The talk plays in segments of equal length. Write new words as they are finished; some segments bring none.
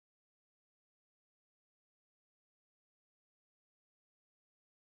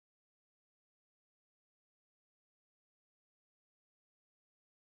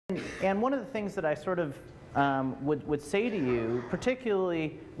And one of the things that I sort of would say to you,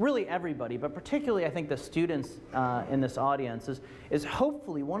 particularly, really everybody, but particularly I think the students in this audience, is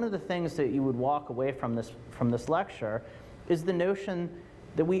hopefully one of the things that you would walk away from this lecture is the notion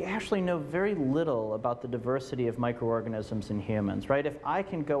that we actually know very little about the diversity of microorganisms in humans, right? If I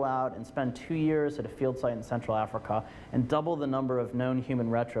can go out and spend 2 years at a field site in Central Africa and double the number of known human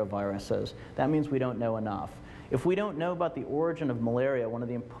retroviruses, that means we don't know enough. If we don't know about the origin of malaria, one of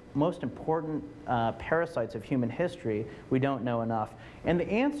the most important parasites of human history, we don't know enough. And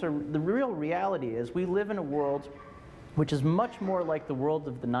the answer, the real reality is we live in a world which is much more like the world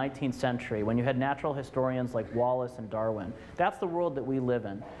of the 19th century, when you had natural historians like Wallace and Darwin. That's the world that we live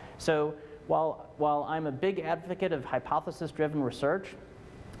in. So while I'm a big advocate of hypothesis-driven research,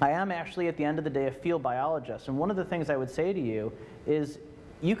 I am actually, at the end of the day, a field biologist. And one of the things I would say to you is,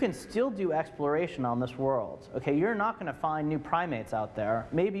 you can still do exploration on this world. Okay, you're not going to find new primates out there.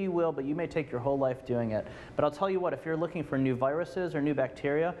 Maybe you will, but you may take your whole life doing it. But I'll tell you what, if you're looking for new viruses or new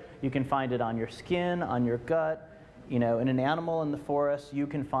bacteria, you can find it on your skin, on your gut. You know, in an animal in the forest, you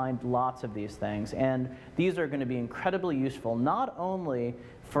can find lots of these things. And these are going to be incredibly useful, not only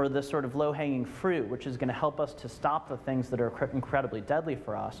for the sort of low-hanging fruit, which is going to help us to stop the things that are incredibly deadly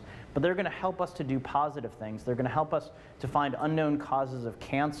for us, but they're going to help us to do positive things. They're going to help us to find unknown causes of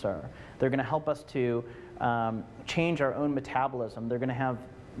cancer. They're going to help us to change our own metabolism. They're going to have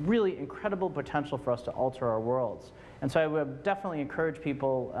really incredible potential for us to alter our worlds. And so I would definitely encourage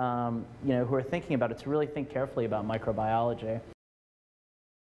people you know, who are thinking about it to really think carefully about microbiology.